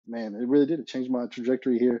man, it really did. It changed my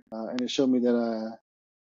trajectory here, and it showed me that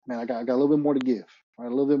man, I got a little bit more to give. Right, a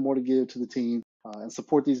little bit more to give to the team. And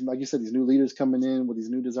support these, like you said, these new leaders coming in with these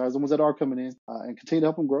new desires, the ones that are coming in, and continue to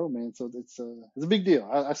help them grow, man. So it's a big deal.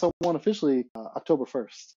 I saw one officially October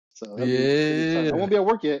 1st. So that'll be pretty exciting. I won't be at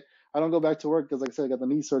work yet. I don't go back to work because, like I said, I got the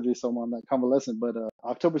knee surgery, so I'm on that convalescent. But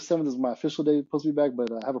October 7th is my official day, supposed to be back.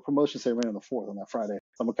 But I have a promotion ceremony on the 4th, on that Friday.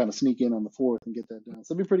 So I'm going to kind of sneak in on the 4th and get that done.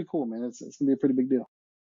 So it'll be pretty cool, man. It's going to be a pretty big deal.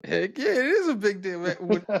 Heck yeah, it is a big deal.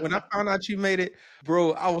 When I found out you made it,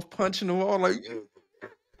 bro, I was punching the wall like,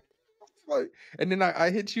 and then I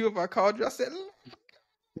hit you up. I called you. I said,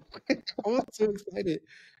 I was so excited.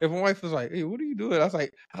 And my wife was like, "Hey, what are you doing?" I was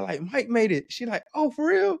like, Mike made it. She like, "Oh, for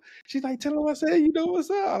real?" She's like, "Tell him I said, you know what's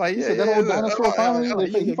up?" I'm like, "Yeah, that old dinosaur finally,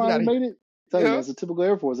 he finally made it." Tell you, it's a typical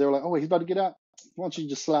Air Force. They were like, "Oh, wait, he's about to get out. Why don't you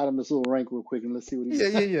just slide him this little rank real quick and let's see what he's."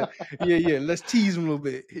 Yeah. Let's tease him a little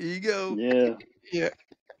bit. Here you go. Yeah.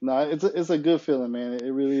 No, it's a good feeling, man. It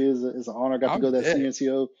really is. It's an honor. I got to go to that Senior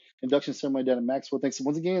NCO induction ceremony down in Maxwell. Thanks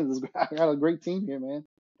once again. I got a great team here, man.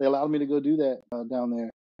 They allowed me to go do that down there,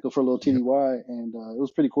 go for a little TDY, and it was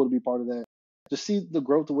pretty cool to be part of that. Just see the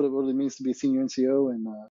growth of what it really means to be a Senior NCO, and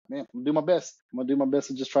man, I'm gonna do my best. I'm gonna do my best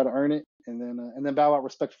to just try to earn it, and then bow out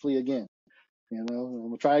respectfully again. You know, I'm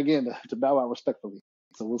gonna try again to bow out respectfully.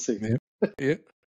 So we'll see. Yeah.